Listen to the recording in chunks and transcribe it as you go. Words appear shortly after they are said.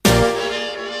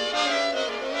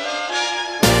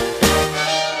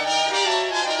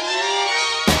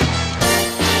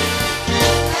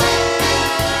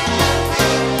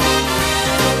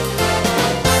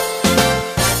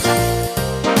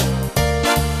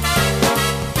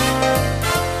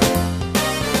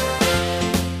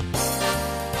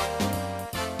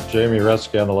Jamie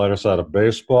Yeretsky on the lighter side of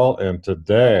baseball, and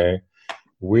today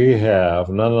we have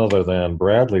none other than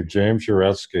Bradley James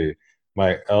Yeretsky,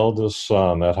 my eldest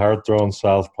son, that hard-throwing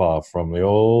southpaw from the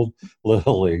old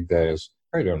Little League days.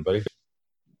 How are you doing, buddy?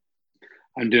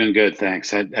 I'm doing good,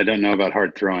 thanks. I don't know about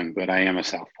hard throwing, but I am a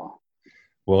southpaw.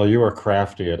 Well, you were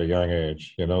crafty at a young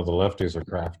age. You know, the lefties are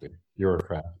crafty. You were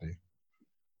crafty.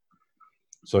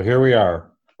 So here we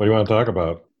are. What do you want to talk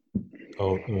about?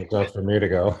 Oh, that's for me to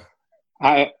go.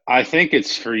 I think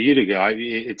it's for you to go.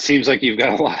 It seems like you've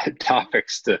got a lot of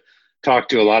topics to talk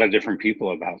to a lot of different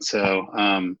people about. So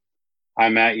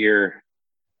I'm at your.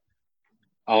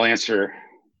 I'll answer.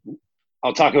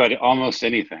 I'll talk about almost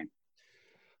anything.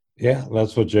 Yeah,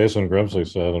 that's what Jason Grimsley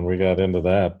said, and we got into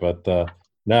that. But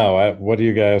now, what do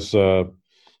you guys? How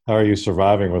are you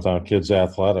surviving without kids'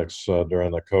 athletics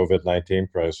during the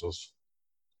COVID-19 crisis?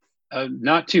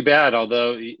 Not too bad,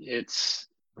 although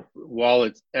while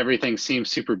everything seems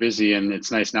super busy and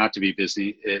it's nice not to be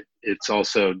busy, it's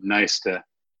also nice to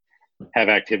have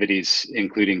activities,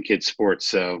 including kids' sports.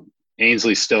 So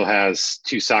Ainsley still has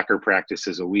 2 soccer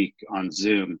practices a week on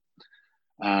Zoom.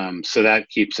 So that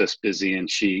keeps us busy,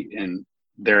 and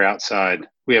they're outside.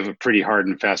 We have a pretty hard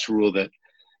and fast rule that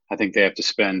I think they have to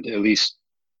spend at least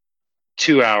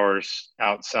 2 hours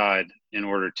outside in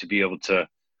order to be able to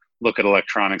look at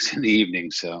electronics in the evening.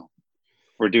 So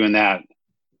we're doing that.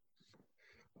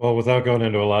 Well, without going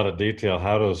into a lot of detail,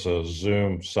 how does a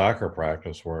Zoom soccer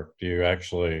practice work? Do you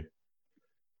actually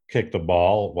kick the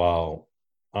ball while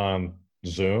on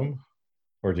Zoom,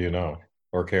 or do you know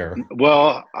or care?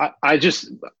 Well, I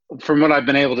just, from what I've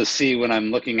been able to see when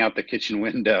I'm looking out the kitchen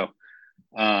window,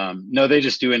 no, they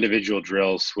just do individual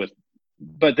drills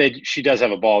but she does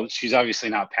have a ball. She's obviously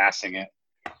not passing it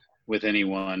with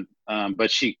anyone.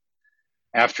 But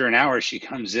after an hour, she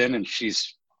comes in and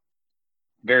she's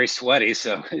very sweaty.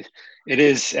 So it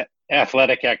is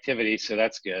athletic activity. So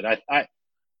that's good. I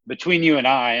between you and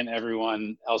I and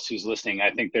everyone else who's listening,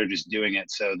 I think they're just doing it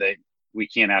so we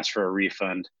can't ask for a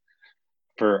refund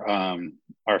for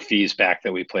our fees back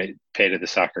that we pay to the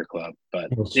soccer club.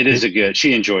 But Well, it is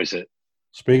she enjoys it.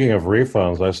 Speaking of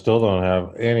refunds, I still don't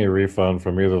have any refund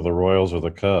from either the Royals or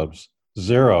the Cubs.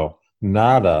 Zero,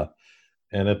 nada.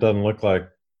 And it doesn't look like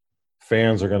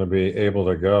fans are going to be able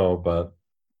to go, but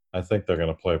I think they're going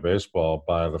to play baseball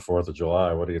by the 4th of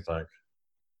July. What do you think?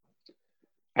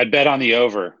 I'd bet on the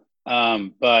over.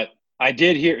 But I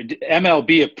did hear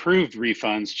MLB approved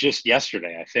refunds just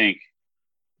yesterday, I think.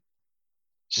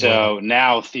 So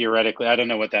now theoretically, I don't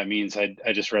know what that means. I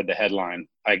just read the headline.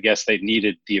 I guess they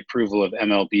needed the approval of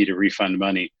MLB to refund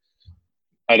money.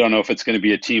 I don't know if it's going to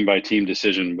be a team by team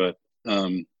decision, but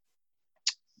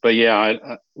yeah,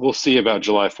 we'll see about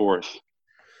July 4th.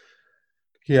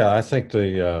 Yeah, I think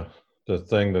the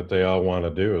thing that they all want to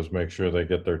do is make sure they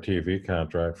get their TV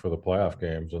contract for the playoff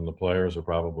games, and the players are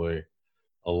probably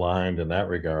aligned in that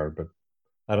regard. But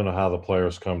I don't know how the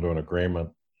players come to an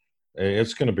agreement.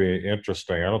 It's going to be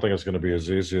interesting. I don't think it's going to be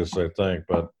as easy as they think,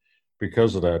 but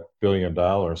because of that $1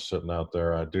 billion sitting out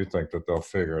there, I do think that they'll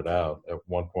figure it out at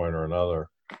one point or another.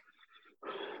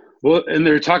 Well, and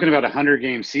they're talking about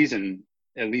 100-game season,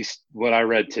 at least what I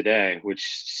read today,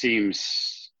 which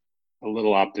seems a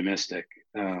little optimistic.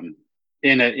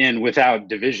 In without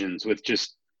divisions, with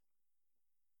just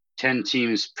 10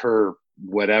 teams per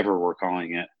whatever we're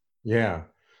calling it. Yeah.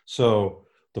 So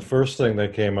the first thing they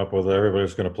came up with,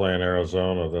 everybody's going to play in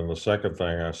Arizona. Then the second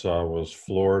thing I saw was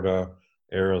Florida,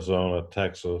 Arizona,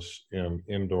 Texas in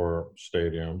indoor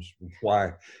stadiums.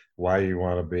 Why you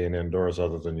want to be in indoors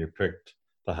other than you picked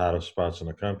the hottest spots in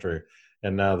the country?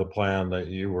 And now the plan that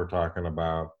you were talking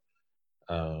about,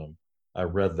 I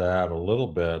read that a little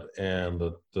bit, and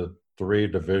the 3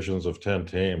 divisions of 10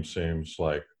 teams seems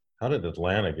like, how did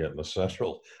Atlanta get in the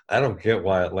Central? I don't get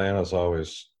why Atlanta's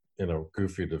always in a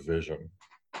goofy division.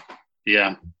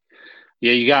 Yeah,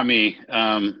 you got me.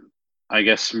 I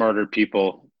guess smarter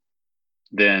people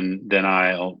than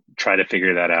I'll try to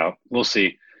figure that out. We'll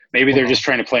see. Maybe they're just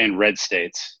trying to play in red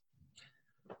states.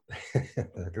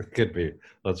 It could be.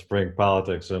 Let's bring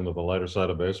politics into the lighter side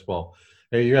of baseball.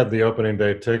 Hey, you had the opening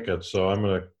day tickets, so I'm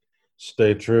going to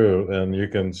stay true, and you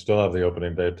can still have the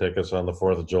opening day tickets on the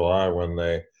 4th of July when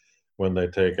they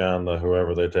take on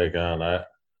whoever they take on.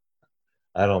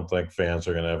 I don't think fans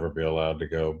are going to ever be allowed to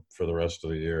go for the rest of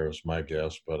the year, is my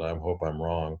guess, but I hope I'm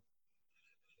wrong.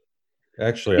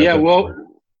 Actually, yeah, well,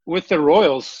 with the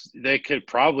Royals, they could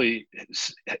probably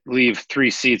leave 3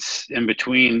 seats in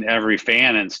between every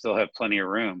fan and still have plenty of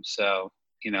room. So,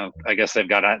 I guess they've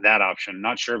got that option.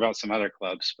 Not sure about some other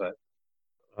clubs, but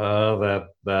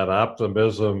that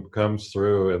optimism comes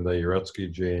through in the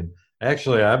Yeretsky gene.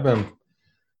 Actually, I've been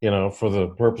for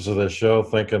the purpose of this show,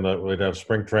 thinking that we'd have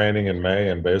spring training in May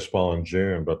and baseball in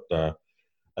June, but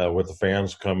with the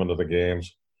fans coming to the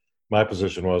games, my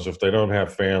position was if they don't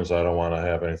have fans, I don't want to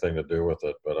have anything to do with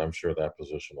it. But I'm sure that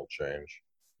position will change.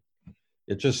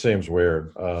 It just seems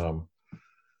weird.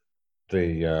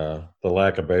 The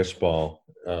lack of baseball.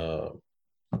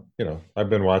 I've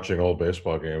been watching old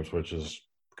baseball games, which is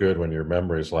good when your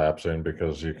memory's lapsing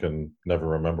because you can never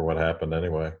remember what happened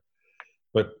anyway.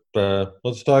 But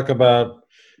let's talk about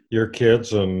your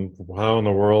kids and how in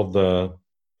the world the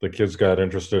kids got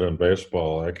interested in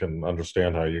baseball. I can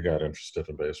understand how you got interested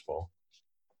in baseball.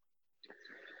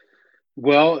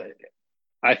 Well,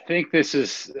 I think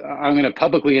I'm going to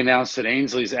publicly announce that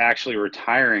Ainsley's actually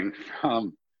retiring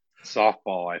from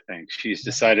softball. I think she's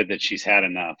decided that she's had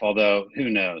enough, although who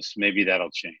knows, maybe that'll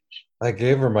change. I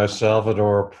gave her my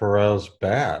Salvador Perez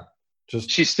bat.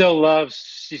 She still loves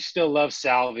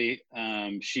Salvi.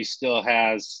 She still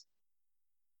has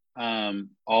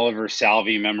Oliver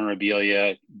Salvi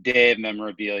memorabilia, Dave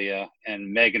memorabilia,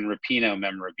 and Megan Rapinoe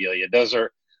memorabilia. Those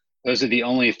are the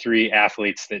only three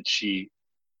athletes that she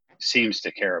seems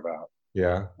to care about.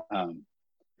 Yeah.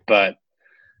 But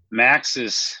Max,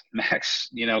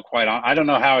 quite on. I don't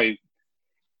know how he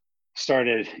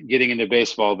started getting into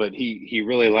baseball, but he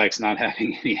really likes not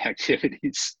having any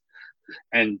activities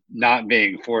and not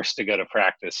being forced to go to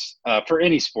practice for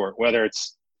any sport, whether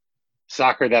it's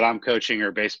soccer that I'm coaching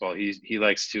or baseball. He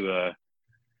likes the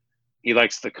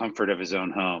comfort of his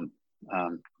own home,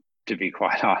 to be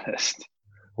quite honest.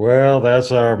 Well,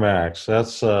 that's our Max.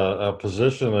 That's a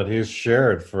position that he's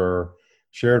shared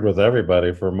with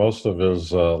everybody for most of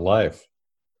his life.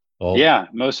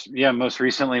 Most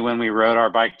recently when we rode our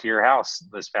bike to your house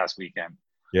this past weekend.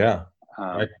 Yeah,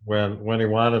 when he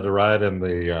wanted to ride in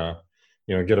the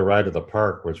get a ride to the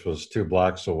park, which was 2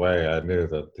 blocks away, I knew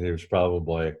that he was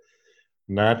probably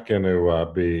not going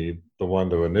to be the one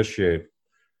to initiate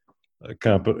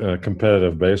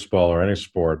competitive baseball or any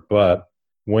sport, but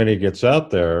when he gets out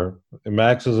there,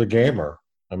 Max is a gamer.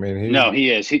 I mean,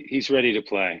 he is. He's ready to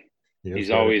play.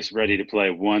 He's always ready to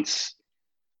play once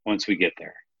we get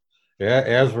there. Yeah,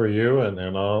 as were you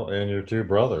and your 2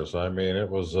 brothers. I mean, it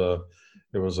was a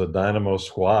dynamo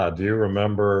squad. Do you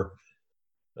remember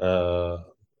the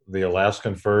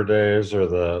Alaskan Fur days or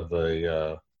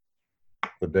the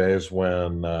days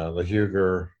when the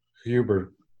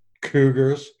Huber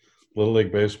Cougars, Little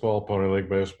League Baseball, Pony League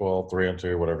Baseball,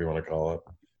 3-2, whatever you want to call it?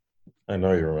 I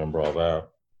know you remember all that.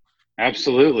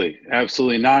 Absolutely.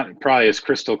 Not probably as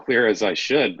crystal clear as I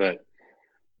should, but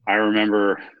I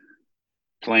remember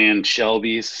playing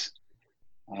Shelby's,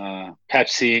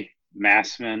 Pepsi,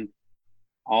 Massman,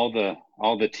 all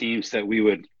the teams that we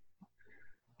would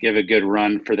give a good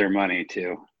run for their money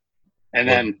to. And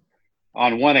then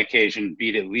on one occasion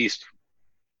beat at least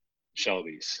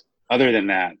Shelby's. Other than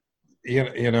that,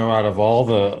 out of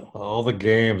all the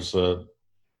games that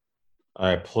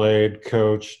I played,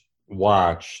 coached,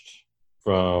 watched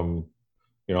from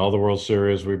all the World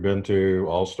Series we've been to,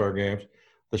 All-Star games,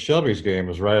 the Shelby's game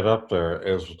is right up there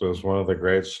as one of the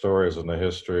great stories in the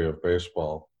history of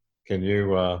baseball. Can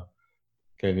you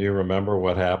remember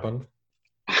what happened?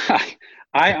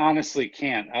 I honestly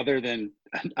can't.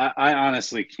 I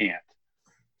honestly can't.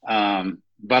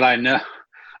 But I know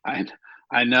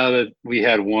that we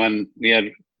had one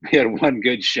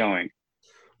good showing.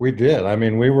 We did. I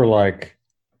mean, we were like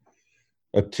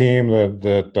a team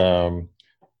that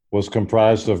was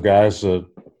comprised of guys that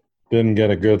didn't get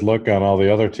a good look on all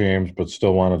the other teams, but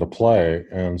still wanted to play.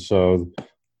 And so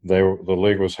the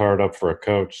league was hard up for a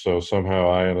coach. So somehow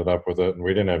I ended up with it, and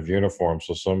we didn't have uniforms.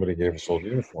 So somebody gave us old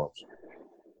uniforms.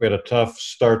 We had a tough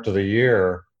start to the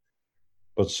year,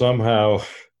 but somehow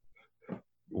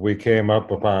we came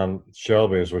up upon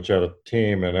Shelby's, which had a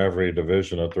team in every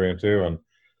division of 3-2, and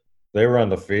they were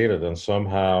undefeated. And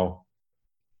somehow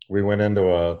we went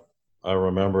into I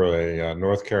remember a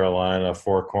North Carolina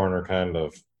 4-corner kind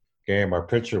of game. Our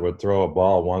pitcher would throw a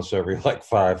ball once every like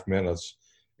 5 minutes,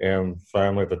 and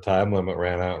finally the time limit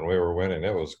ran out and we were winning.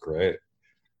 It was great.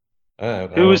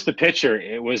 Who was the pitcher?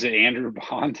 Was it Andrew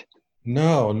Bond?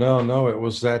 No. It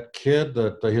was that kid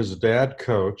that his dad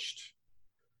coached.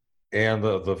 And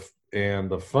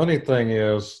the funny thing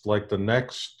is, like the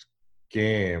next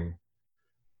game,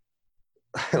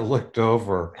 I looked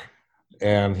over,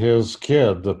 and his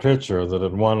kid, the pitcher that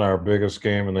had won our biggest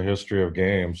game in the history of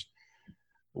games,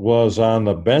 was on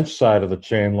the bench side of the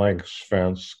chain link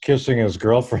fence, kissing his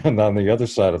girlfriend on the other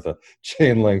side of the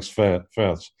chain link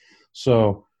fence.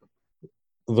 So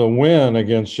the win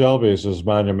against Shelby's is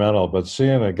monumental, but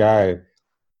seeing a guy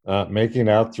making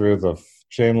out through the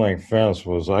chain link fence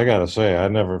was, I got to say,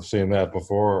 I'd never seen that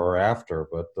before or after,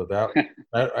 but that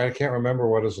I can't remember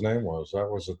what his name was. That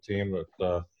was a team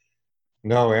that,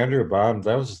 no, Andrew Bond,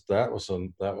 that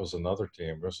was another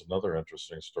team. There's another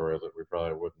interesting story that we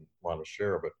probably wouldn't want to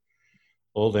share, but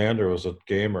old Andrew was a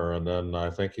gamer, and then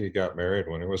I think he got married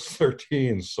when he was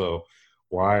 13. So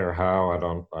why or how,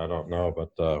 I don't know,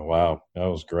 but wow, that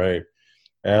was great.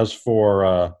 As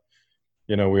for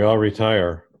we all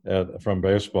retire from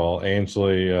baseball.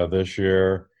 Ainsley this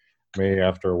year, me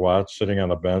after sitting on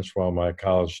the bench while my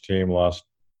college team lost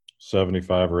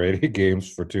 75 or 80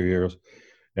 games for 2 years,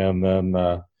 and then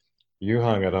you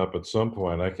hung it up at some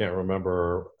point. I can't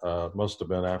remember. Must have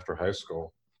been after high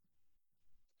school.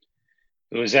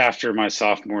 It was after my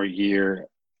sophomore year.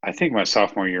 I think my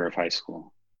sophomore year of high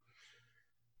school.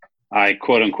 I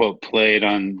quote unquote played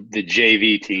on the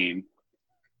JV team,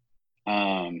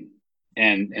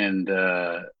 and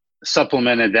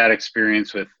supplemented that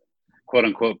experience with quote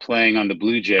unquote playing on the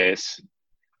Blue Jays,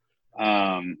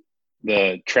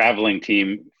 the traveling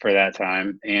team for that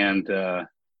time, and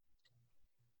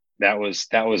that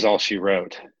was all she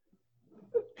wrote.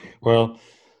 Well,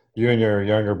 you and your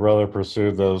younger brother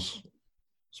pursued those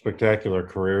spectacular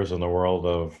careers in the world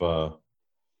of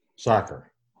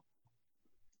soccer.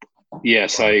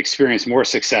 Yes, I experienced more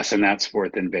success in that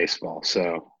sport than baseball,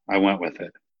 so I went with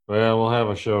it. Well, we'll have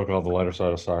a show called The Lighter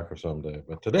Side of Soccer someday.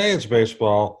 But today it's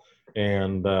baseball.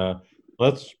 And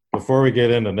before we get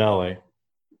into Nelly,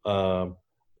 are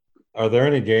there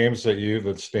any games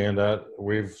that stand out?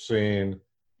 We've seen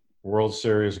World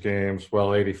Series games.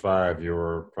 Well, 85, you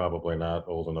were probably not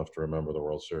old enough to remember the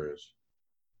World Series.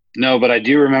 No, but I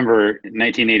do remember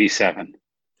 1987.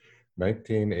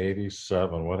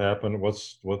 1987. What happened?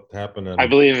 What happened I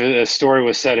believe the story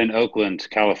was set in Oakland,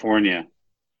 California.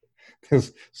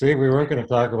 See, we weren't going to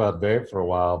talk about Dave for a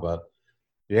while, but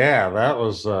yeah, that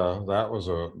was a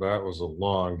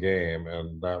long game,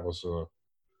 and that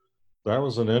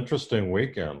was an interesting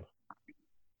weekend.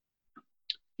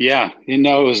 Yeah, it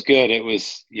was good. It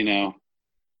was,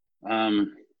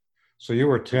 So you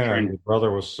were 10, your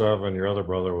brother was 7, your other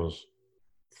brother was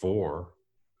 4,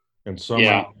 and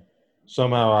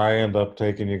somehow I end up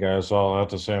taking you guys all out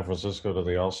to San Francisco to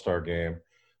the All-Star game.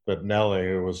 But Nelly,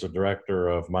 who was the director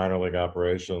of minor league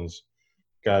operations,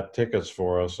 got tickets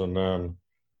for us, and then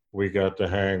we got to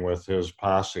hang with his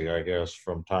posse, I guess,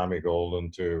 from Tommy Golden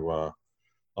to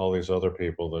all these other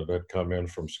people that had come in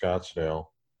from Scottsdale.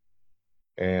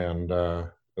 And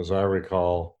as I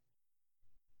recall,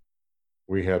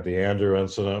 we had the Andrew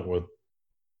incident with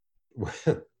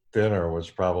dinner,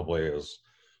 which probably is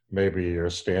maybe your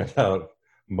standout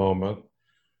moment.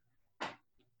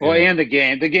 Well, and the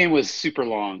game was super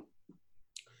long.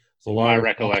 My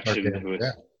recollection, it was.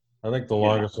 Yeah. I think the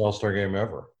longest All-Star game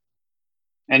ever.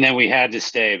 And then we had to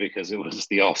stay because it was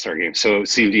the All-Star game, so it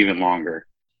seemed even longer.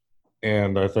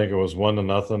 And I think it was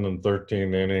 1-0 in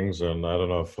 13 innings, and I don't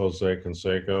know if Jose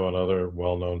Canseco, another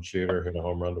well-known cheater, hit a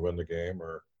home run to win the game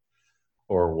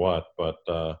or what. But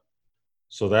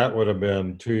so that would have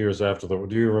been 2 years after the.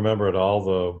 Do you remember at all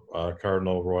the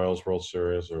Cardinal Royals World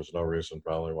Series? There's no reason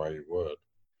probably why you would.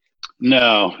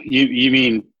 No, you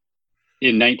mean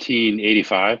in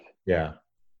 1985? Yeah.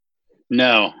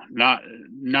 No, not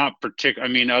particular.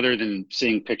 I mean, other than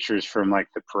seeing pictures from like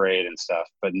the parade and stuff,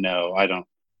 but no, I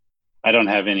don't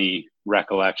have any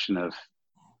recollection of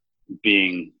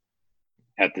being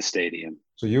at the stadium.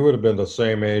 So you would have been the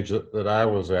same age that I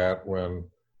was at when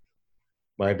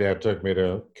my dad took me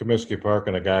to Comiskey Park,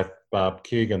 and a guy, Bob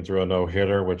Keegan, threw a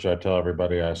no-hitter, which I tell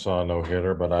everybody I saw a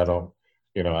no-hitter, but I don't,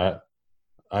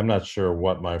 I'm not sure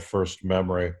what my first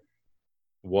memory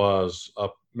was.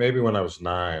 Up maybe when I was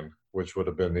 9, which would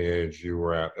have been the age you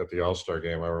were at the All-Star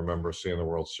game. I remember seeing the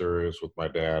World Series with my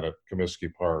dad at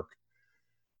Comiskey Park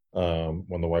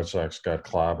when the White Sox got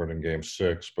clobbered in Game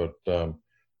 6. But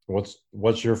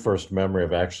what's your first memory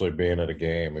of actually being at a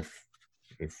game, if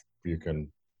you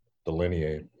can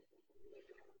delineate?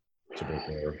 It's a bit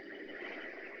hard.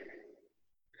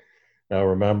 Now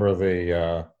remember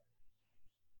the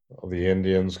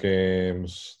Indians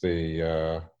games,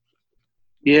 Yeah,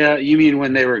 you mean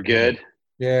when they were good?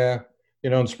 Yeah,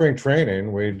 in spring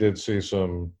training we did see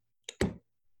some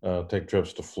take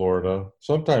trips to Florida.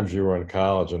 Sometimes you were in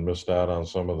college and missed out on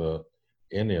some of the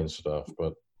Indian stuff,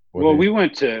 but we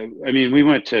went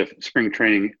to spring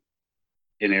training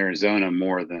in Arizona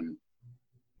more than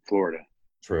Florida.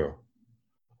 True.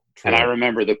 And I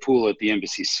remember the pool at the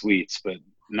Embassy Suites, but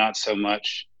not so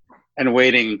much. And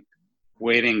waiting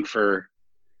for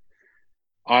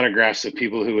autographs of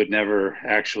people who would never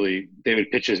they would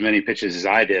pitch as many pitches as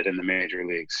I did in the major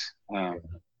leagues.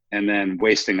 and then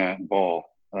wasting a ball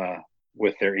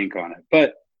with their ink on it.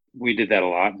 But we did that a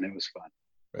lot, and it was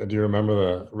fun. Do you remember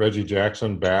the Reggie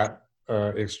Jackson bat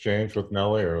exchange with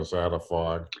Nelly, or was that a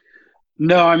fog?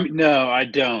 No, I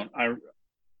don't.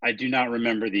 I do not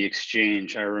remember the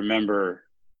exchange. I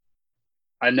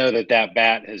know that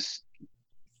bat is.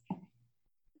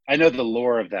 I know the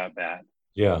lore of that bat,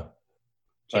 Yeah.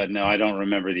 but no, I don't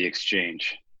remember the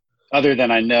exchange. Other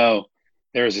than I know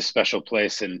there is a special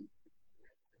place in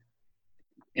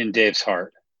Dave's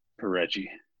heart for Reggie.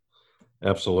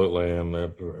 Absolutely, and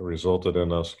it resulted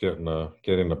in us getting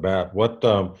the bat. What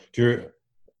do you?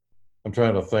 I'm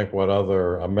trying to think what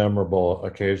other memorable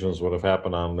occasions would have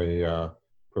happened on the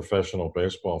professional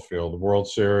baseball field. The World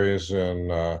Series and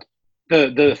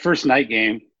The first night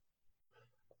game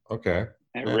okay,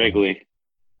 at yeah, Wrigley,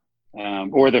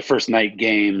 or the first night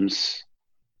games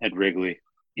at Wrigley.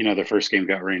 The first game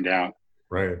got rained out.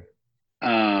 right.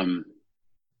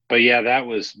 But yeah, that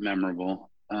was memorable.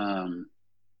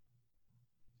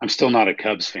 I'm still not a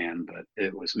Cubs fan, but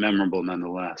it was memorable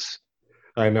nonetheless.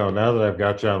 I know. Now that I've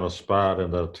got you on the spot in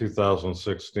the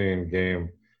 2016 Game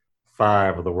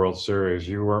 5 of the World Series,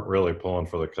 you weren't really pulling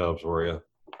for the Cubs, were you?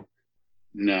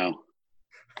 No,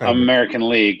 I knew, American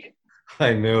League.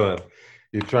 I knew it.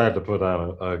 You tried to put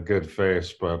on a good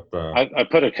face, but I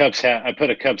put a Cubs hat. I put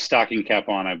a Cubs stocking cap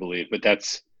on, I believe, but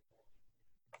that's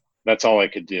all I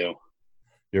could do.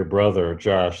 your brother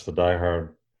Josh, the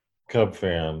diehard Cub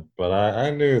fan, but I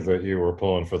knew that you were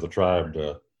pulling for the Tribe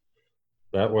to.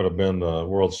 That would have been the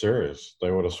World Series.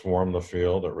 They would have swarmed the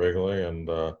field at Wrigley and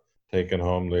taken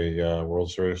home the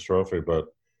World Series trophy, but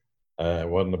it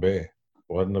wasn't to be.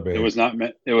 Wasn't to It be. was not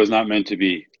meant. It was not meant to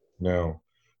be. No.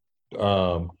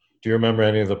 Do you remember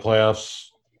any of the playoffs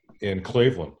in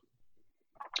Cleveland?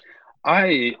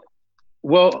 I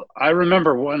I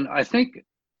remember one. I think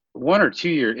 1 or 2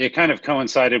 years. It kind of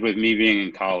coincided with me being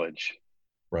in college,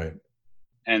 Right.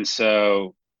 and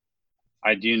so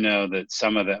I do know that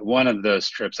one of those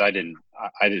trips I didn't.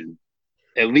 I didn't.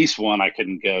 At least one I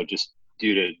couldn't go just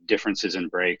due to differences in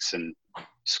breaks and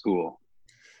school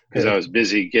because I Yeah, was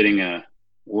busy getting a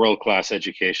world-class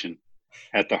education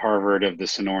at the Harvard of the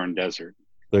Sonoran Desert.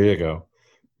 there you go.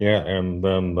 Yeah, and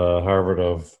then the Harvard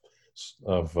of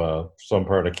some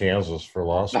part of Kansas for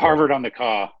law The school. Harvard on the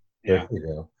Caw. There Yeah, you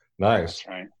go. Nice. that's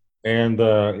right. And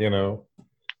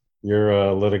you're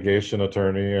a litigation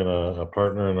attorney and a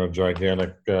partner in a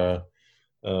gigantic,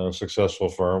 successful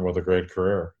firm with a great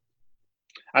career.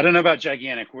 I don't know about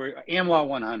gigantic. We're AmLaw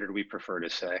 100. We prefer to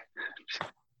say.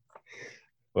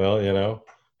 Well,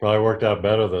 probably worked out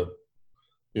better that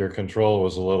your control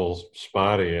was a little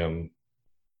spotty in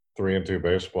 3-2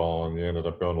 baseball, and you ended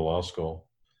up going to law school.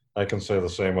 I can say the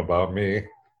same about me.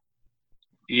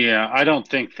 Yeah, I don't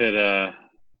think that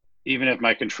even if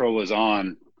my control was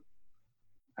on,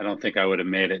 I don't think I would have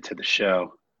made it to the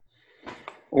show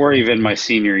or even my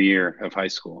senior year of high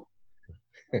school.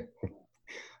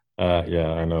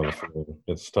 Yeah, I know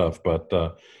it's tough, but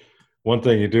one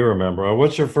thing you do remember.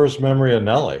 What's your first memory of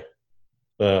Nelly?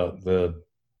 The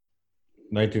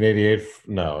 1988?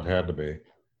 No, it had to be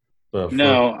the first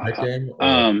No, night game.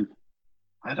 Or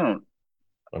I don't.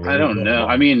 I I mean, you've don't been know. I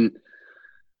around. mean,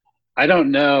 I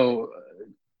don't know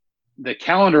the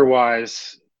calendar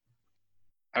wise.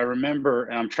 I remember,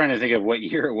 and I'm trying to think of what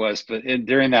year it was, but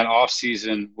during that off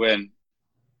season, when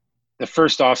the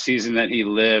first off season that he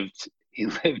lived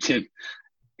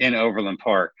in Overland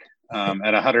Park at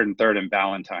 103rd and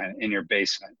Ballantyne in your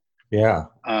basement. Yeah,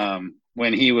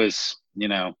 When he was,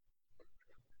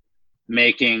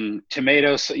 making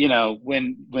tomatoes,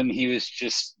 when he was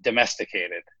just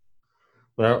domesticated.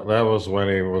 that was when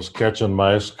he was catching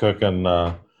mice, cooking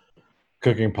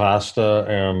pasta,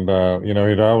 and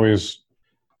he'd always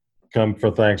come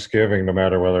for Thanksgiving, no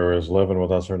matter whether he was living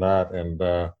with us or not, and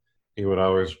he would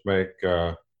always make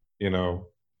you know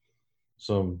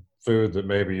some food that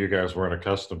maybe you guys weren't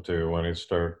accustomed to when he'd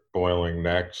start boiling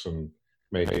necks and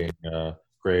making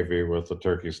gravy with the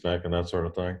turkey's neck and that sort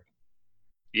of thing.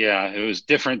 Yeah, it was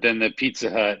different than the Pizza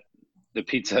Hut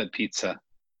pizza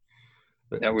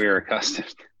that we were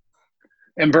accustomed.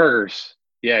 And burgers.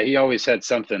 Yeah, he always had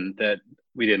something that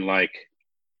we didn't like.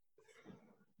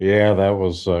 Yeah, that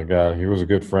was God. He was a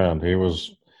good friend. He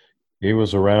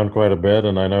was around quite a bit,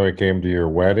 and I know he came to your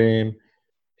wedding.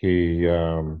 He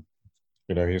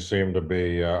he seemed to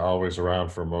be always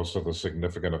around for most of the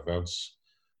significant events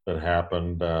that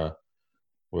happened.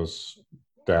 Was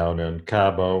down in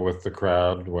Cabo with the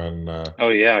crowd when Oh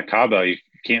yeah, Cabo. You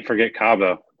can't forget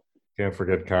Cabo. can't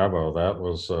forget Cabo. That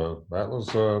was I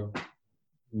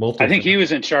think he multi.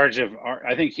 was in charge of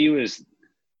I think he was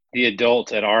the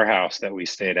adult at our house that we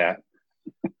stayed at.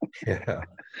 Yeah.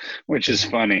 which is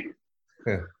funny.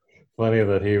 Funny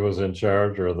that he was in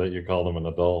charge or that you called him an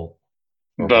adult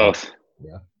or both. Both.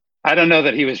 Yeah. I don't know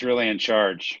that he was really in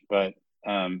charge, but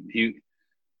he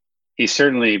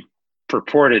certainly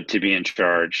purported to be in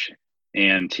charge,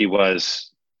 and he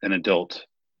was an adult,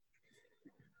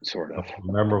 sort of.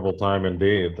 Memorable time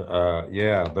indeed.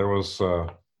 Yeah, there was the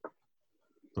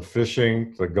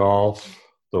fishing, the golf,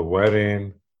 the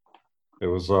wedding. It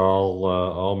was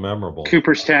all memorable.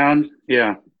 Cooperstown,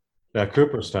 yeah, Yeah,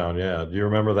 Cooperstown. Yeah, do you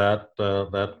remember that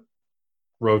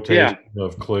rotation yeah,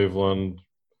 of Cleveland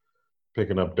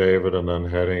picking up David and then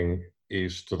heading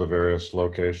east to the various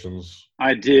locations?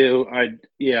 I do. I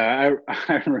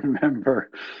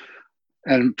remember,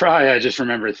 and probably I just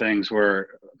remember things where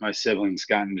my siblings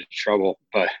got into trouble,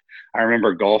 but I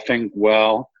remember golfing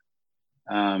well,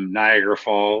 Niagara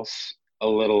Falls a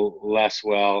little less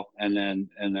well, and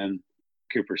then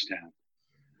Cooperstown.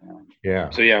 Yeah.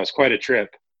 So yeah, it was quite a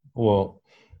trip. Well,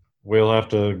 we'll have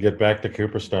to get back to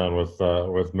Cooperstown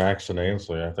with Max and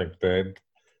Ainsley. I think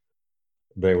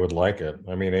they would like it.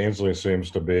 I mean, Ainsley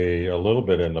seems to be a little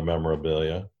bit into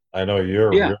memorabilia. Yeah. I know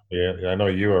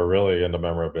you are really into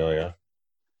memorabilia.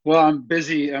 Well, I'm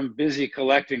busy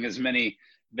collecting as many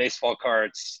baseball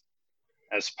cards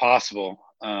as possible,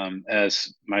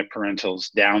 as my parentals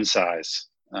downsize.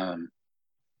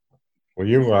 Well,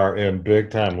 you are in big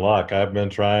time luck. I've been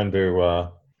trying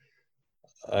to.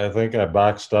 I think I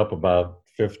boxed up about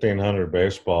 1,500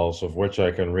 baseballs, of which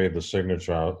I can read the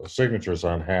signatures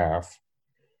on half.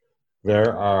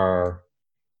 There are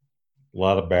a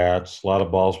lot of bats, a lot of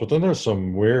balls, but then there's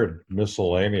some weird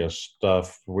miscellaneous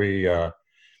stuff.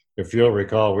 If you'll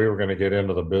recall, we were going to get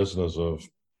into the business of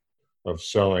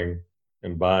selling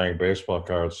and buying baseball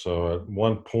cards. So at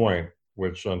one point,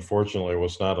 which unfortunately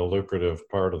was not a lucrative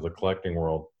part of the collecting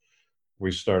world,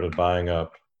 we started buying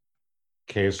up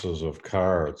cases of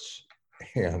cards,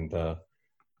 and I'm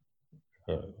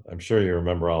sure you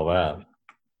remember all that.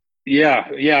 Yeah.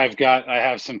 I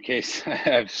have some case.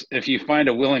 If you find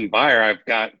a willing buyer, I've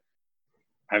got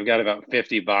about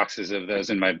 50 boxes of those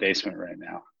in my basement right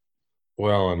now.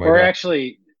 Well, and my Or dad,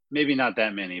 actually, maybe not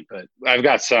that many, but I've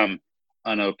got some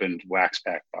unopened wax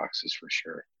pack boxes for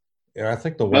sure. yeah, I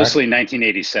think the wax. Mostly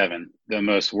 1987, the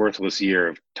most worthless year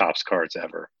of Topps cards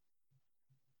ever.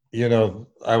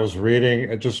 I was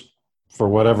reading it just for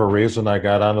whatever reason. I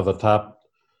got onto the top.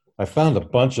 I found a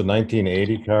bunch of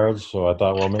 1980 cards, so I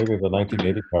thought, well, maybe the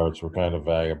 1980 cards were kind of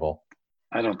valuable.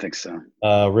 I don't think so.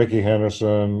 Ricky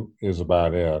Henderson is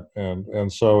about it,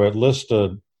 and so it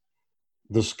listed.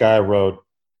 This guy wrote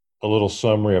a little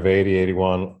summary of 80,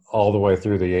 81, all the way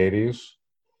through the 80s.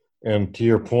 And to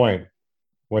your point,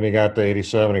 when he got to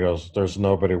 87, he goes, "There's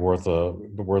nobody worth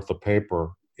the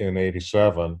paper in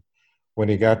 87." When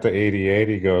he got to 88,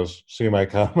 he goes, "See my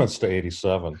comments to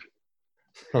 87."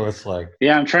 So it's like,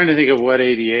 Yeah, I'm trying to think of what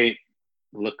 88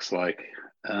 looks like.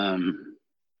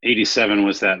 87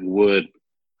 was that wood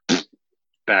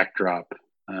backdrop,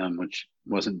 which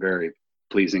wasn't very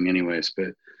pleasing, anyways.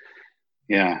 But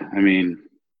yeah, I mean,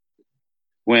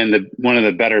 when one of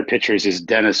the better pitchers is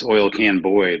Dennis Oil Can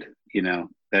Boyd,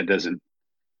 that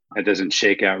doesn't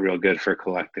shake out real good for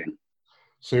collecting.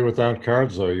 see, without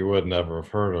cards though, you would never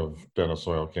have heard of Dennis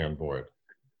Oil Can Boyd.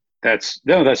 That's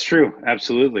true.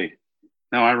 Absolutely.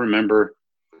 No, I remember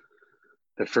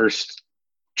the first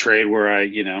trade where I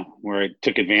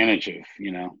took advantage of,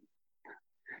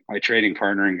 my trading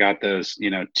partner and got those,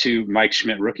 two Mike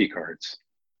Schmidt rookie cards.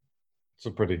 It's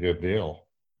a pretty good deal.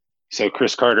 So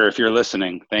Chris Carter, if you're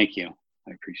listening, thank you.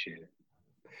 I appreciate it.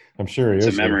 I'm sure he It's a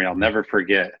is. memory I'll never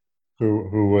forget.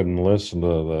 Who wouldn't listen to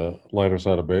the lighter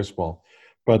side of baseball?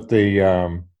 But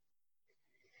the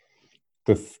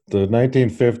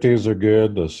 1950s are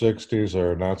good. The 60s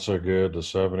are not so good. The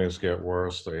 70s get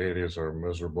worse. The 80s are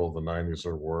miserable. The 90s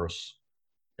are worse.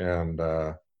 And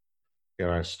I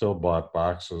still bought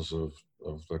boxes of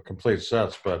the complete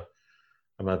sets, but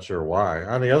I'm not sure why.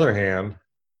 On the other hand,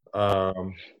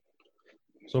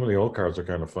 some of the old cards are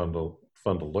kind of fun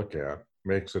to look at.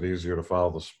 Makes it easier to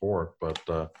follow the sport. But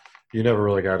you never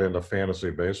really got into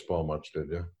fantasy baseball much, did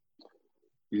you?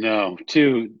 No,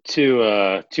 too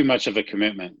much of a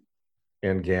commitment.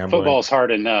 And gambling. Football's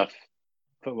hard enough.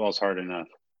 How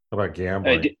about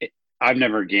gambling? I've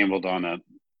never gambled on a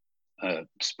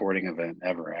sporting event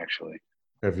ever, actually.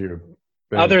 Have you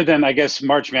been? Other than, I guess,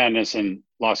 March Madness in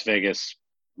Las Vegas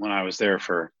when I was there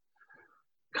for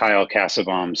Kyle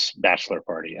Kassebaum's bachelor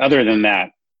party. Other than that,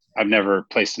 I've never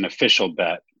placed an official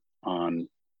bet on,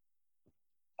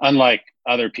 unlike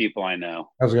other people I know.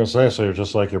 I was going to say, so you're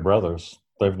just like your brothers.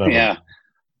 They've never. Yeah,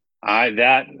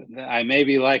 I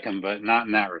maybe like them, but not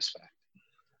in that respect.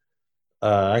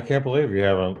 I can't believe you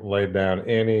haven't laid down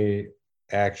any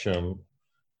action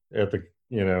at the,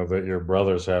 that your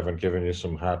brothers haven't given you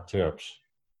some hot tips.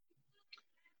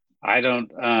 I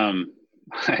don't.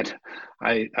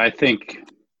 I think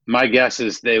my guess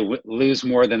is they lose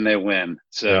more than they win. Yeah.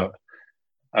 So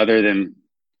other than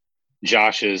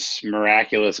Josh's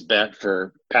miraculous bet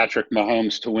for Patrick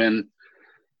Mahomes to win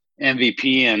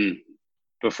MVP, and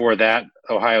before that,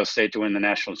 Ohio State to win the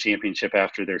national championship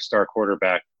after their star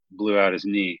quarterback blew out his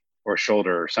knee or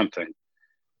shoulder or something.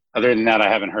 Other than that, I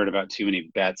haven't heard about too many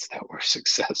bets that were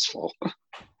successful.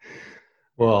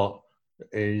 Well,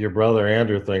 your brother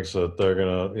Andrew thinks that they're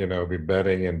gonna, be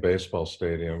betting in baseball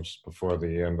stadiums before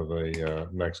the end of the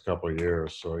next couple of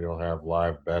years. So you'll have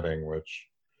live betting, which,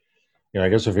 I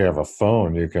guess if you have a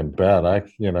phone, you can bet.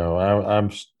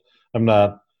 I'm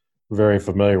not very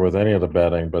familiar with any of the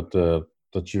betting, but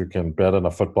that you can bet in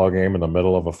a football game in the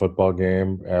middle of a football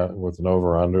game with an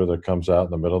over/under that comes out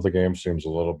in the middle of the game seems a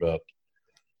little bit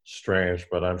strange.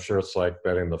 But I'm sure it's like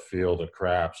betting the field at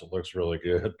craps. It looks really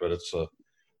good, but it's a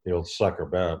the old sucker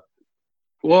bet.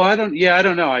 Well, I don't. Yeah, I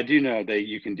don't know. I do know that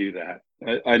you can do that.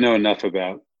 I know enough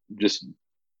about just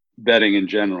betting in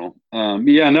general.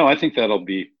 Yeah, no, I think that'll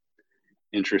be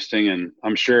interesting, and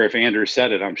I'm sure if Andrew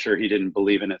said it, I'm sure he didn't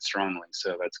believe in it strongly.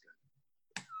 So that's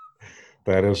good.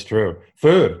 That is true.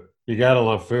 Food. You gotta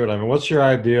love food. I mean, what's your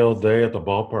ideal day at the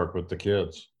ballpark with the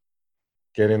kids?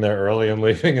 Getting there early and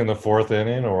leaving in the fourth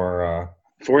inning, or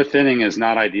Fourth inning is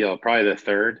not ideal. Probably the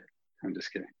third. I'm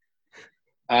just kidding.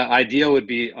 Ideal would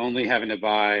be only having to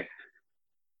buy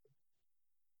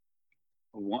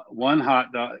one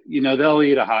hot dog. They'll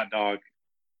eat a hot dog.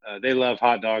 They love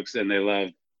hot dogs, and they love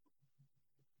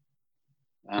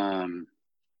um,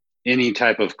 any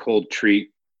type of cold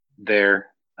treat there,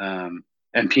 and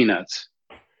peanuts.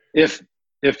 If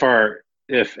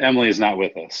if Emily is not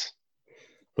with us,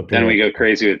 the then we peanut. go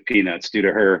crazy with peanuts due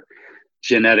to her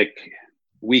genetic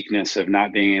weakness of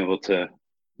not being able to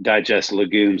digest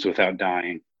legumes without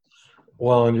dying.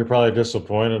 Well, and you're probably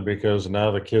disappointed because now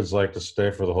the kids like to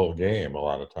stay for the whole game a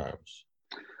lot of times.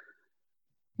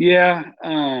 Yeah,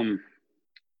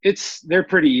 they're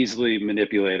pretty easily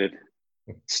manipulated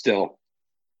still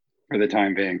for the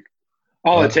time being.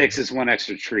 All it Well, takes is one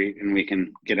extra treat, and we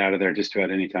can get out of there just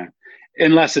about any time.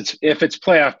 Unless if it's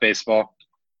playoff baseball,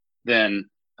 then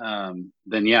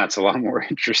yeah, it's a lot more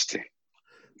interesting.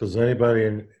 does anybody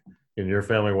in your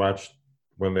family watch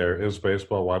when there is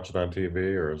baseball? Watch it on TV,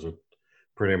 or is it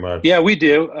pretty Yeah, much? we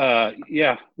do.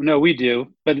 Yeah, no, we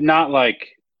do, but not like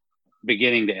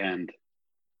beginning to end.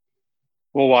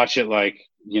 We'll watch it like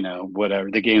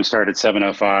whatever. The game started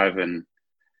 7:05, and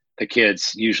the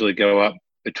kids usually go up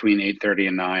between 8:30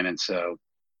 and 9, and so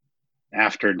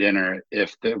after dinner,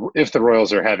 if the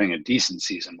Royals are having a decent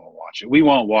season, we'll watch it. We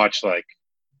won't watch like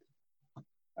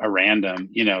a random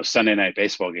Sunday night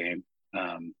baseball game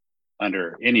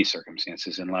under any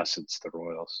circumstances unless it's the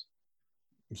Royals.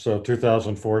 So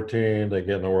 2014, they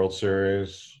get in the World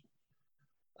Series.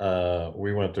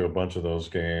 We went to a bunch of those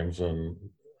games, and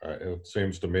it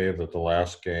seems to me that the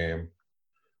last game,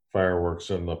 fireworks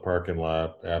in the parking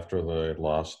lot after they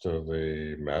lost to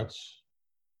the Mets.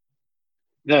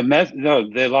 The Mets, no,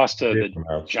 they lost to Beat the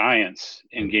the Mets. Giants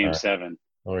in Game 7.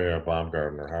 Oh yeah,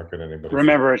 Baumgartner. How could anybody forget?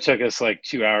 Remember, it took us like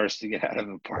 2 hours to get out of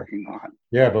the parking lot.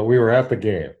 Yeah, but we were at the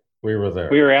game. We were there.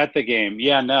 We were at the game.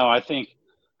 Yeah, no, I think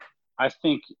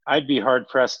I'd be hard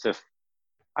pressed to.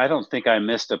 I don't think I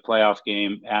missed a playoff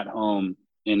game at home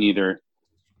in either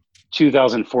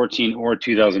 2014 or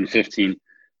 2015.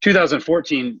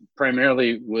 2014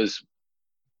 primarily was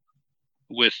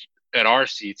with at our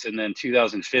seats, and then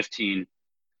 2015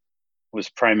 was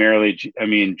primarily, I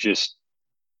mean, just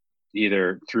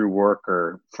either through work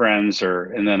or friends,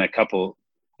 and then a couple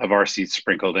of our seats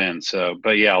sprinkled in. So,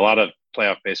 but yeah, a lot of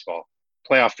playoff baseball,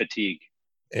 playoff fatigue.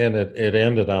 And it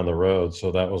ended on the road,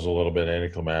 so that was a little bit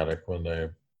anticlimactic when they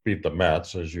beat the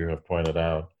Mets, as you have pointed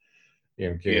out,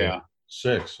 in game Yeah.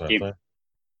 6, I Game,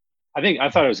 think. I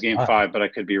thought it was game Ah, 5, but I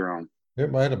could be wrong.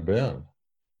 it might have been.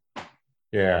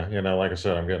 Yeah, like I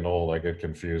said, I'm getting old. I get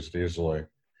confused easily.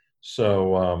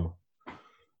 So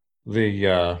the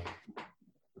uh,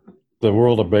 the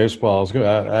world of baseball is good.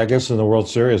 I guess in the World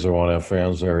Series, they won't have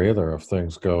fans there either if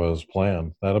things go as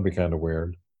planned. That'll be kind of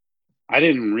weird. I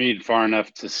didn't read far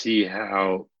enough to see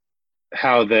how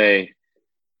they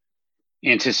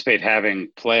anticipate having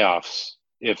playoffs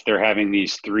if they're having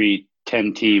these 3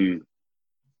 10-team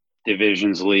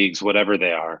divisions, leagues, whatever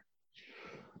they are.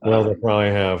 Well, they'll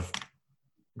probably have.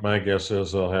 My guess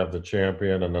is they'll have the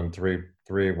champion and then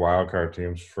three wild card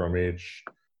teams from each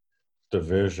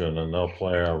division, and they'll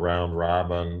play a round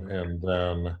robin, and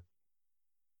then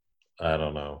I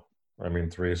don't know. I mean,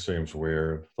 three seems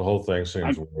weird. The whole thing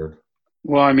seems I'm, weird.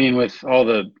 well, I mean, with all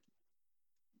the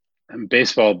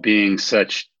baseball being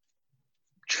such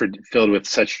filled with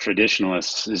such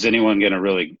traditionalists, is anyone going to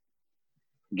really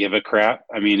give a crap?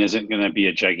 I mean, is it going to be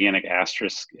a gigantic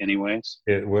asterisk, anyways?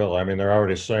 It will. I mean, they're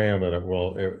already saying that it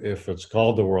will. If it's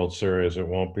called the World Series, it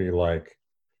won't be like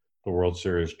the World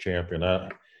Series champion.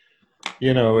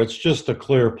 It's just a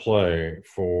clear play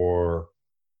Just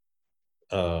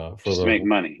to make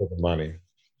money. for the money,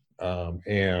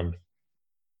 and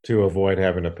to avoid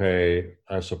having to pay,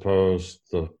 I suppose,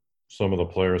 the some of the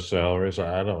players' salaries.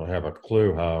 I don't have a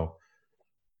clue how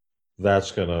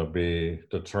that's going to be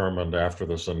determined after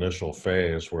this initial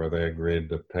phase where they agreed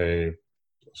to pay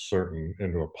certain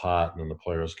into a pot and then the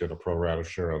players get a pro rata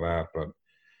share of that. But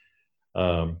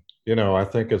I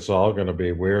think it's all going to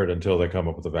be weird until they come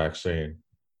up with a vaccine.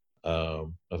 I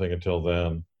think until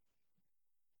then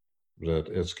that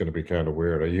it's going to be kind of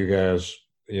weird. Are you guys,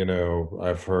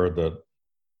 I've heard that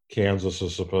Kansas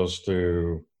is supposed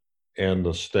to end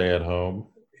the stay at home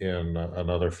in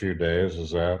another few days.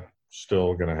 Is that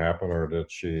still going to happen, or did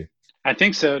she? I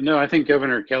think so. No, I think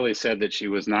Governor Kelly said that she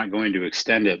was not going to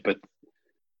extend it, but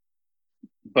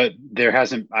I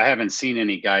haven't seen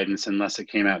any guidance unless it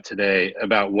came out today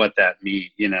about what that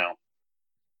means.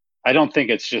 I don't think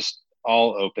it's just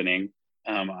all opening.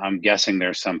 I'm guessing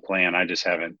there's some plan. I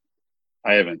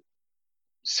haven't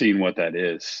seen what that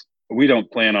is. We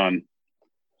don't plan on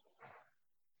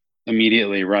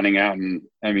immediately running out, and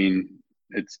I mean,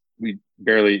 we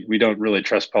don't really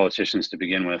trust politicians to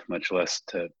begin with, much less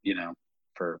to,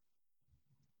 for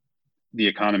the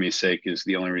economy's sake is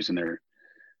the only reason they're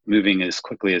moving as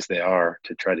quickly as they are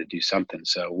to try to do something.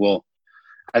 So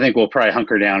I think we'll probably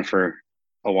hunker down for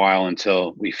a while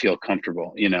until we feel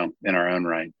comfortable, in our own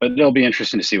right. But it'll be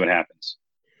interesting to see what happens.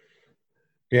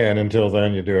 Yeah, and until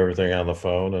then, you do everything on the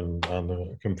phone and on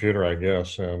the computer, I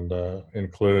guess, and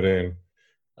including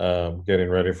getting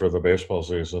ready for the baseball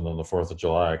season on the 4th of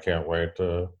July. I can't wait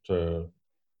to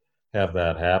have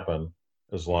that happen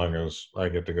as long as I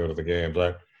get to go to the games.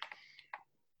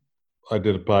 I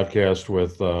did a podcast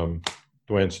with Dwayne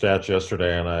Statch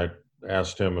yesterday, and I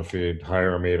asked him if he'd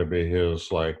hire me to be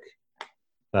his, like,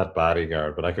 not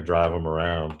bodyguard, but I could drive him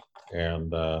around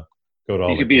and go to all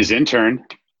You the could be his intern.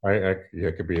 I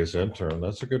could be his intern.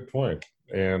 That's a good point.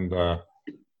 And,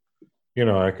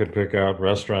 I could pick out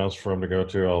restaurants for him to go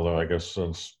to, although I guess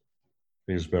since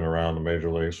he's been around the major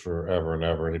leagues forever and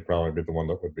ever, he'd probably be the one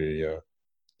that would be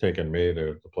taking me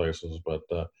to the places. But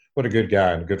what a good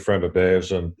guy and a good friend of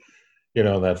Dave's. And,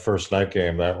 that first night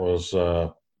game, that was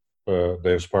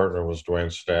Dave's partner was Dwayne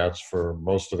Statz for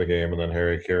most of the game, and then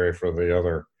Harry Carey for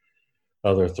the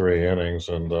other 3 innings.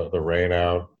 And the rain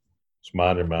out, it's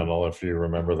monumental if you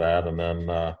remember that. And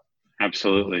then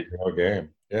Absolutely. Game.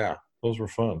 Yeah, those were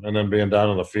fun. And then being down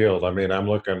on the field. I mean, I'm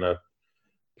looking at a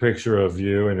picture of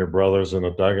you and your brothers in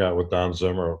the dugout with Don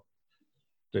Zimmer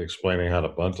explaining how to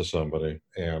bunt to somebody.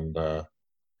 And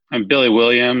Billy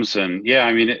Williams. And yeah,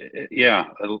 I mean,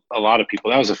 a lot of people.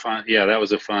 That was a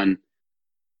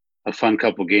fun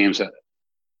couple games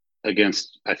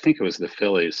against, I think it was the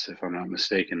Phillies, if I'm not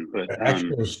mistaken. But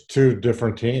actually, it was 2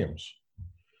 different teams.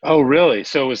 Oh, really?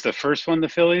 So was the first one the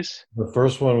Phillies? The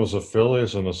first one was the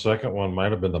Phillies, and the second one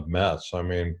might have been the Mets. I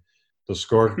mean, the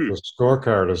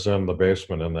scorecard is in the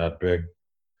basement in that big,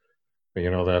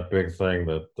 that big thing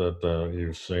that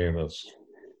you've seen that's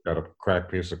got a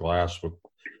cracked piece of glass with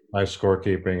nice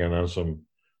scorekeeping, and then some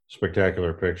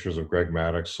spectacular pictures of Greg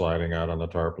Maddux sliding out on the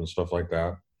tarp and stuff like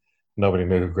that. Nobody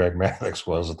knew who Greg Maddux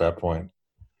was at that point,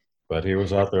 but he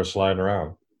was out there sliding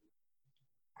around.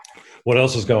 What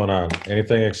else is going on?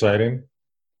 Anything exciting?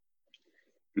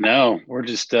 No, we're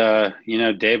just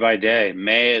day by day.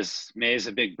 May is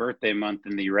a big birthday month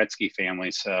in the Yeretsky family,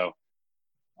 so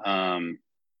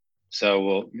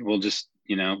we'll just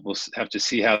we'll have to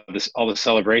see how all the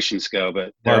celebrations go,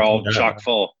 but they're all chock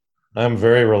full. I'm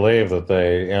very relieved that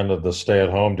they ended the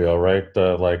stay-at-home deal, right?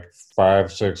 Like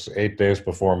 5, 6, 8 days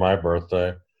before my birthday,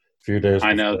 a few days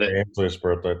before Ainsley's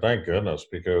birthday. Thank goodness,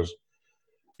 because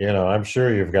I'm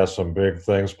sure you've got some big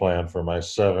things planned for my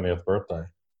 70th birthday.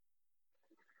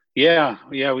 Yeah,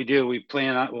 we do. We'll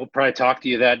probably talk to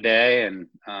you that day and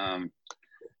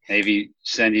maybe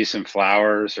send you some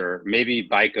flowers or maybe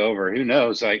bike over. Who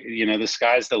knows? Like, the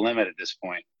sky's the limit at this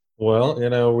point. Well,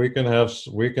 we can have,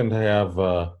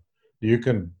 you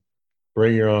can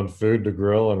bring your own food to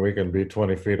grill and we can be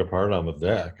 20 feet apart on the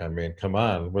deck. I mean, come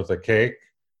on, with a cake,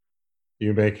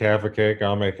 you make half a cake,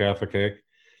 I'll make half a cake.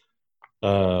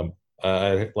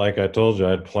 Like I told you,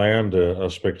 I'd planned a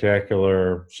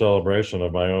spectacular celebration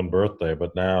of my own birthday,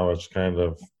 but now it's kind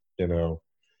of, you know,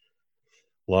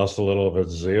 lost a little of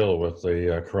its zeal with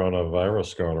the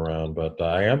coronavirus going around. But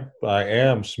I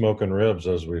am smoking ribs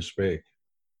as we speak.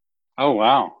 Oh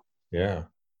wow. Yeah.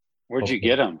 Where'd you Hopefully,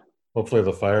 get them? hopefully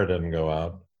the fire didn't go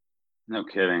out. No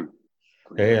kidding.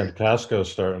 Hey, Please. and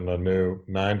Costco's starting a new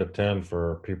 9 to 10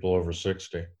 for people over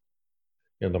 60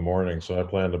 in the morning. So I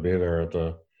plan to be there at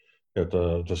the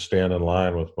to stand in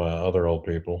line with my other old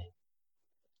people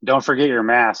Don't forget your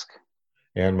mask.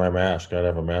 and my mask. I'd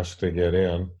have a mask to get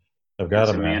in. I've got a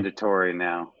It's a mask. mandatory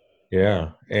now. Yeah,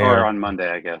 Or and on Monday,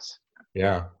 I guess.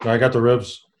 yeah, I got the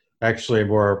ribs. Actually,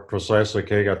 more precisely,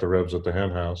 Kay got the ribs at the hen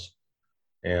house,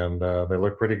 and they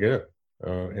look pretty good.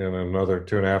 In another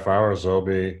 2.5 hours, they'll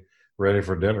be ready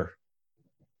for dinner.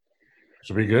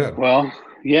 So be good. Well,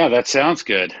 yeah, that sounds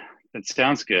good. That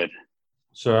sounds good.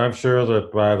 So I'm sure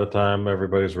that by the time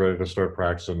everybody's ready to start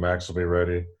practicing, Max will be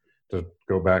ready to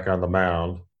go back on the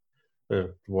mound.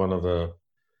 One of the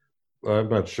I'm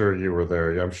not sure you were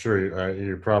there. I'm sure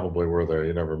you probably were there.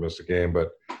 You never missed a game,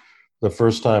 but the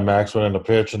first time Max went in to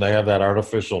pitch, and they have that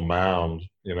artificial mound,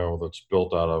 that's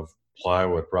built out of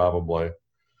plywood, probably.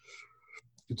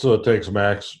 So it takes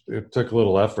Max. It took a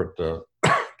little effort to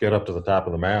get up to the top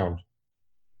of the mound.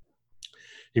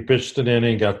 He pitched an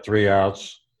inning, got 3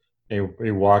 outs. He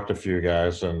walked a few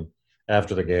guys, and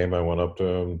after the game, I went up to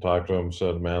him, talked to him,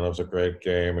 said, "Man, that was a great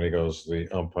game." And he goes, "The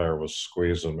umpire was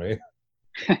squeezing me."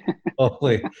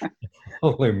 only,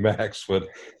 only Max would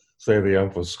say the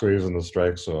ump was squeezing the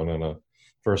strike zone. And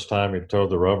first time he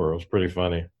towed the rubber, it was pretty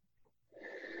funny.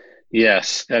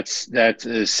 Yes,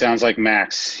 sounds like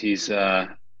Max. He's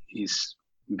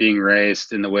being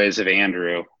raised in the ways of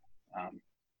Andrew.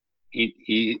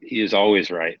 He is always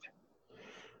right.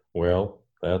 Well,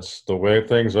 that's the way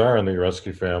things are in the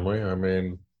Yeretsky family. I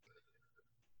mean,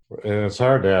 and it's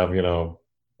hard to have,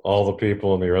 all the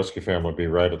people in the Yeretsky family be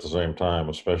right at the same time,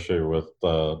 especially with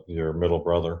your middle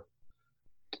brother.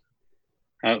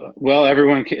 Well,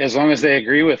 everyone, as long as they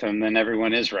agree with him, then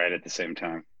everyone is right at the same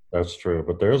time. That's true.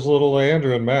 But there's little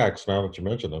Andrew and Max now that you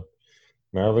mention it.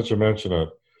 Now that you mention it.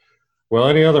 Well,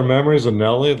 any other memories of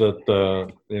Nellie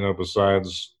that,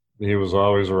 besides he was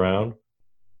always around?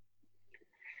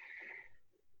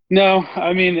 No,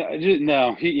 I mean,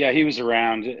 no. He was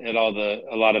around at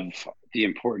a lot of the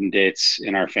important dates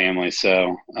in our family.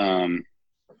 So,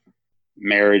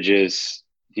 marriages,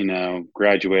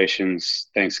 graduations,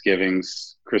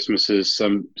 Thanksgivings, Christmases,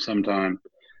 sometime.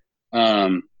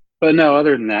 Um, but no,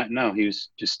 other than that, no, he was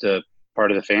just a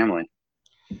part of the family.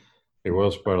 He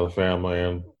was part of the family,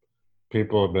 and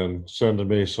people have been sending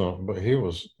me some. But he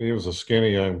was a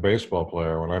skinny young baseball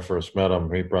player when I first met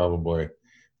him. He probably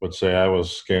would say I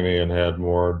was skinny and had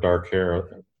more dark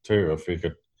hair too if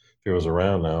he was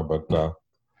around now. But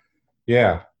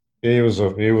yeah, he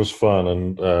was fun,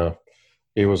 and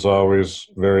he was always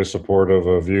very supportive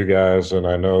of you guys. And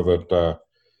I know that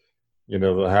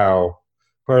how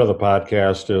part of the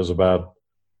podcast is about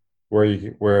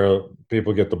where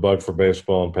people get the bug for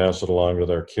baseball and pass it along to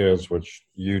their kids, which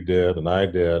you did and I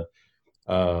did.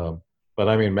 But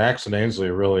I mean, Max and Ainsley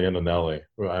are really into Nelly.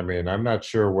 I mean, I'm not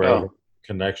sure where the Oh,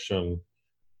 connection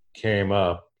came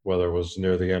up, whether it was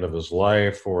near the end of his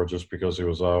life or just because he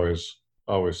was always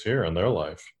here in their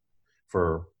life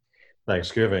for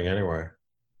Thanksgiving anyway.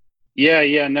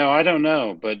 yeah, no, I don't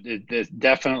know, but it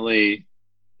definitely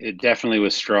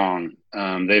was strong.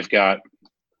 They've got.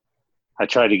 I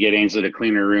tried to get Ainsley to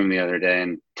clean her room the other day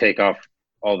and take off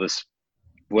all this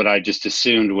what I just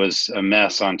assumed was a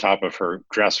mess on top of her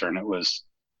dresser, and it was.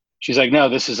 She's like, "No,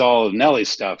 this is all of Nellie's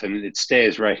stuff, and it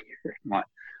stays right here." I'm like,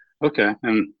 okay.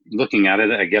 And looking at it,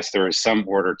 I guess there was some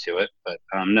order to it, but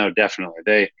no, definitely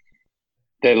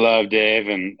they love Dave,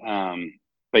 and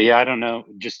but yeah, I don't know,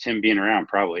 just him being around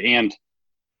probably, and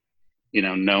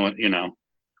knowing,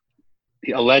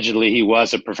 allegedly he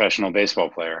was a professional baseball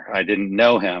player. I didn't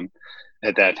know him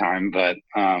at that time, but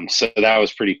so that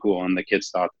was pretty cool, and the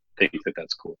kids think that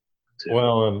that's cool too.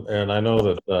 Well, and I know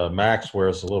that Max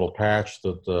wears a little patch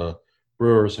that the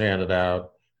Brewers handed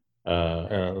out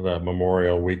at the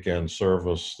Memorial Weekend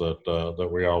service that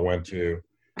we all went to,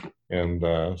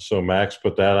 and so Max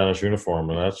put that on his uniform,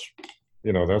 and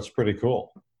that's pretty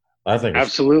cool. I think it's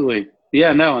Absolutely,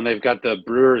 yeah, no, and they've got the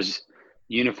Brewers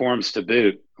uniforms to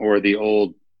boot, or the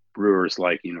old Brewers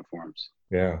like uniforms.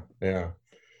 yeah.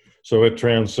 So it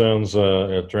transcended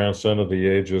the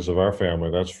ages of our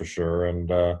family, that's for sure. And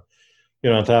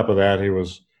on top of that, he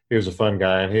was a fun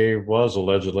guy, and he was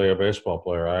allegedly a baseball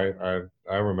player.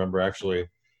 I remember actually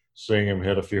seeing him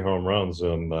hit a few home runs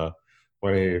in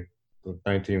when he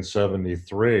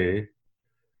 1973.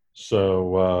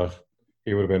 So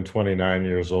he would have been 29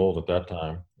 years old at that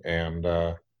time, and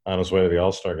on his way to the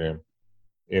All-Star game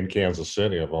in Kansas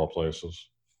City, of all places.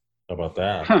 How about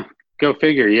that? Huh. Go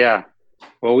figure. Yeah.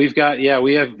 Well, we have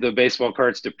the baseball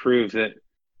cards to prove that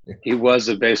he was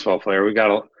a baseball player.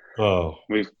 Oh,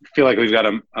 We feel like we've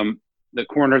got the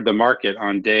cornered the market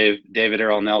on David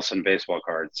Earl Nelson baseball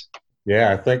cards.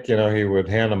 yeah, I think, he would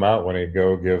hand them out when he'd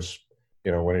go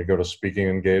when he'd go to speaking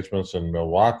engagements in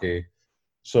Milwaukee.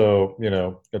 So,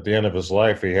 at the end of his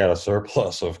life, he had a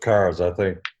surplus of cards. I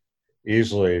think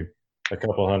easily a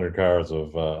couple hundred cards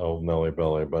of old Nelly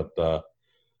Billy. But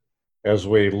as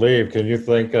we leave, can you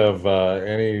think of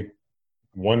any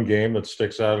one game that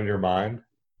sticks out in your mind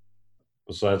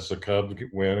besides the Cubs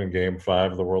win in Game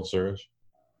 5 of the World Series?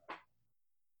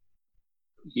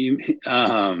 You,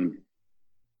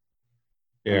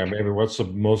 Yeah, maybe what's the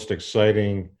most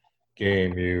exciting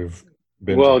game you've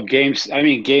been to? well, Game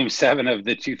 7 of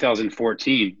the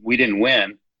 2014, we didn't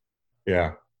win,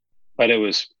 Yeah, but it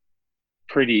was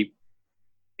pretty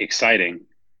exciting,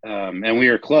 and we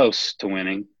were close to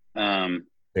winning.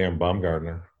 damn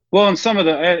Baumgartner. Well,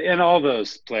 in all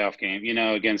those playoff games,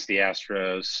 against the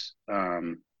Astros,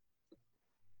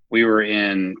 we were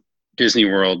in Disney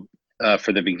World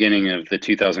for the beginning of the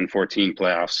 2014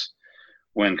 playoffs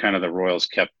when kind of the Royals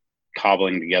kept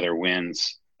cobbling together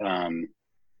wins and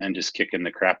just kicking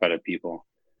the crap out of people.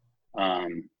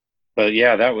 But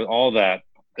yeah, that was all that.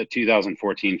 The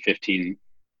 2014-15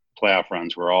 playoff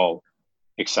runs were all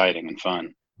exciting and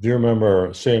fun. Do you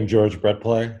remember seeing George Brett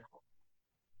play?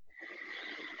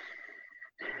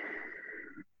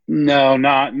 No,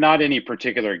 not any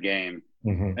particular game.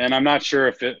 Mm-hmm. And I'm not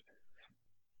sure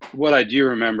what I do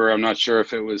remember, I'm not sure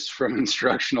if it was from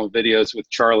instructional videos with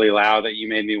Charlie Lau that you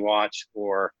made me watch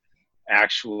or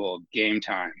actual game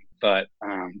time. But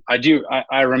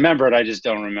I remember it. I just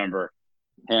don't remember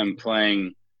him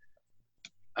playing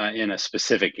in a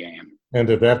specific game. And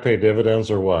did that pay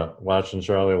dividends or what? Watching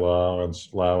Charlie Lau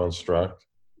instruct?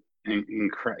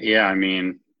 Yeah, I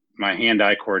mean, my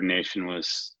hand-eye coordination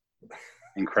was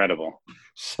incredible.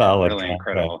 Solid Really contact.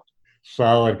 incredible.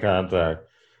 Solid contact.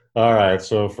 All right,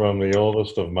 so from the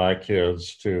oldest of my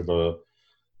kids to the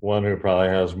one who probably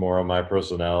has more of my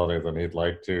personality than he'd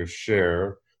like to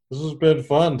share, this has been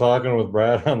fun talking with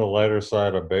Brad on the lighter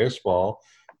side of baseball.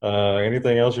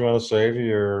 Anything else you want to say to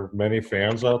your many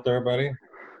fans out there, buddy?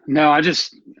 No,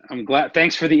 I'm glad.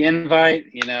 Thanks for the invite.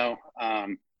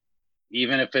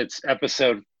 Even if it's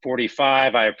episode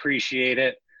 45, I appreciate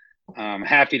it.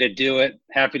 Happy to do it.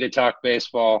 Happy to talk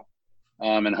baseball.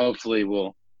 And hopefully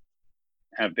we'll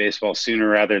have baseball sooner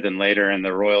rather than later, and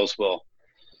the Royals will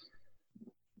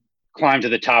climb to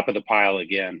the top of the pile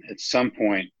again at some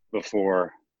point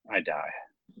before I die.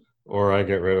 Or I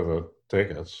get rid of the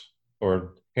tickets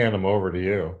or hand them over to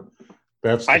you.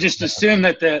 I just assume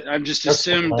that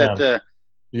the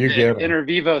Inter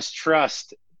Vivos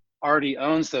Trust already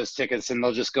owns those tickets, and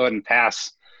they'll just go ahead and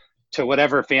pass to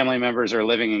whatever family members are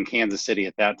living in Kansas City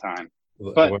at that time.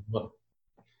 But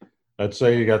I'd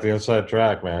say you got the inside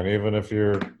track, man. Even if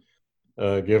you're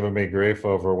giving me grief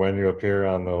over when you appear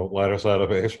on the lighter side of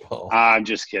baseball. I'm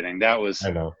just kidding. I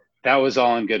know. That was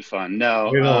all in good fun.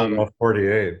 No,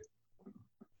 48.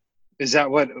 Is that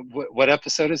what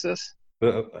episode is this?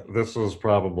 This is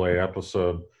probably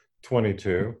episode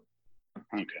 22.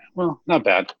 Okay, well, not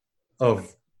bad.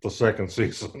 Of the second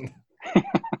season.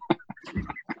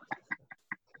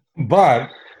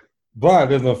 But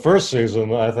in the first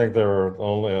season, I think there were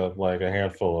only like a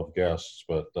handful of guests.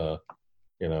 But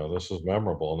this is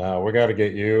memorable. Now we got to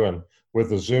get you, and with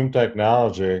the Zoom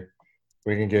technology,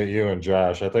 we can get you and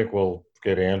Josh. I think we'll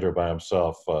get Andrew by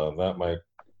himself. That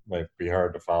might be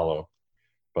hard to follow,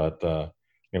 but you're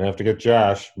gonna have to get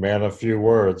Josh. Man of few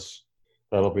words.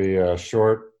 That'll be a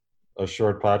short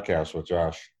podcast with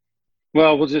Josh.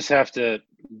 Well, we'll just have to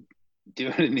do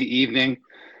it in the evening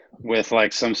with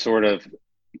like some sort of,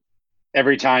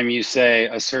 every time you say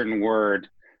a certain word,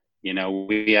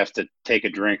 we have to take a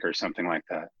drink or something like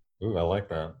that. Ooh, I like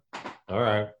that. All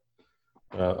right.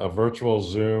 A virtual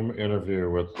Zoom interview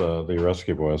with the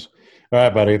Yeretsky boys. All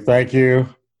right, buddy. Thank you.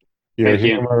 Your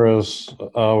humor is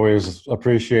always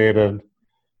appreciated.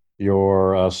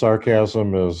 Your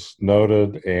sarcasm is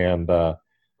noted, and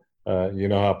you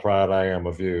know how proud I am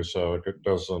of you. So it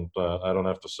doesn't. I don't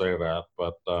have to say that,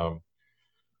 but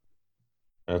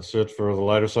that's it for the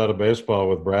lighter side of baseball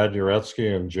with Brad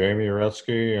Yeretsky and Jamie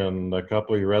Yeretsky and a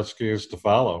couple of Yeretskys to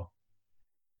follow.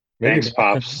 Maybe thanks,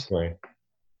 Pops.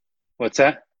 What's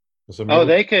that?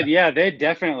 They could. Yeah, they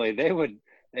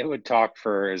would talk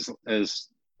for as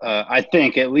I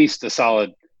think at least a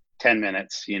solid 10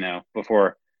 minutes,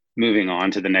 before moving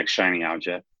on to the next shiny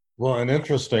object. Well, and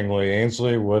interestingly,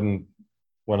 Ainsley wouldn't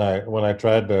when I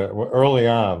tried to early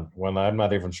on when I'm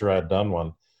not even sure I'd done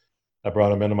one. I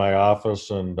brought him into my office,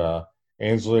 and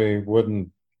Ainsley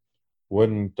wouldn't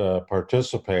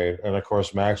participate, and of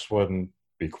course Max wouldn't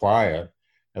be quiet.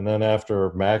 And then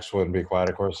after Max wouldn't be quiet,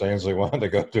 of course Ainsley wanted to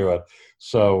go do it.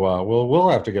 So we'll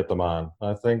have to get them on.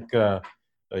 I think a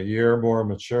year more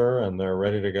mature, and they're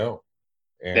ready to go.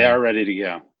 They And are ready to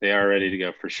go. They are ready to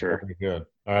go for that'll sure. be good.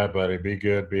 All right, buddy. Be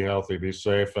good. Be healthy. Be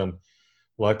safe. And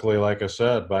luckily, like I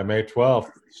said, by May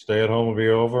 12th, stay at home will be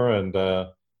over, and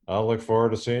I'll look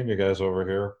forward to seeing you guys over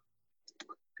here.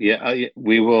 Yeah,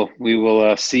 we will. We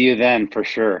will see you then for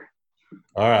sure.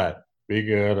 All right. Be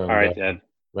good. All And right, Dad.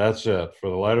 that's it for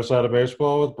the lighter side of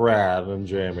baseball with Brad and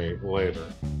Jamie later.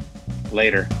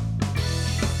 Later.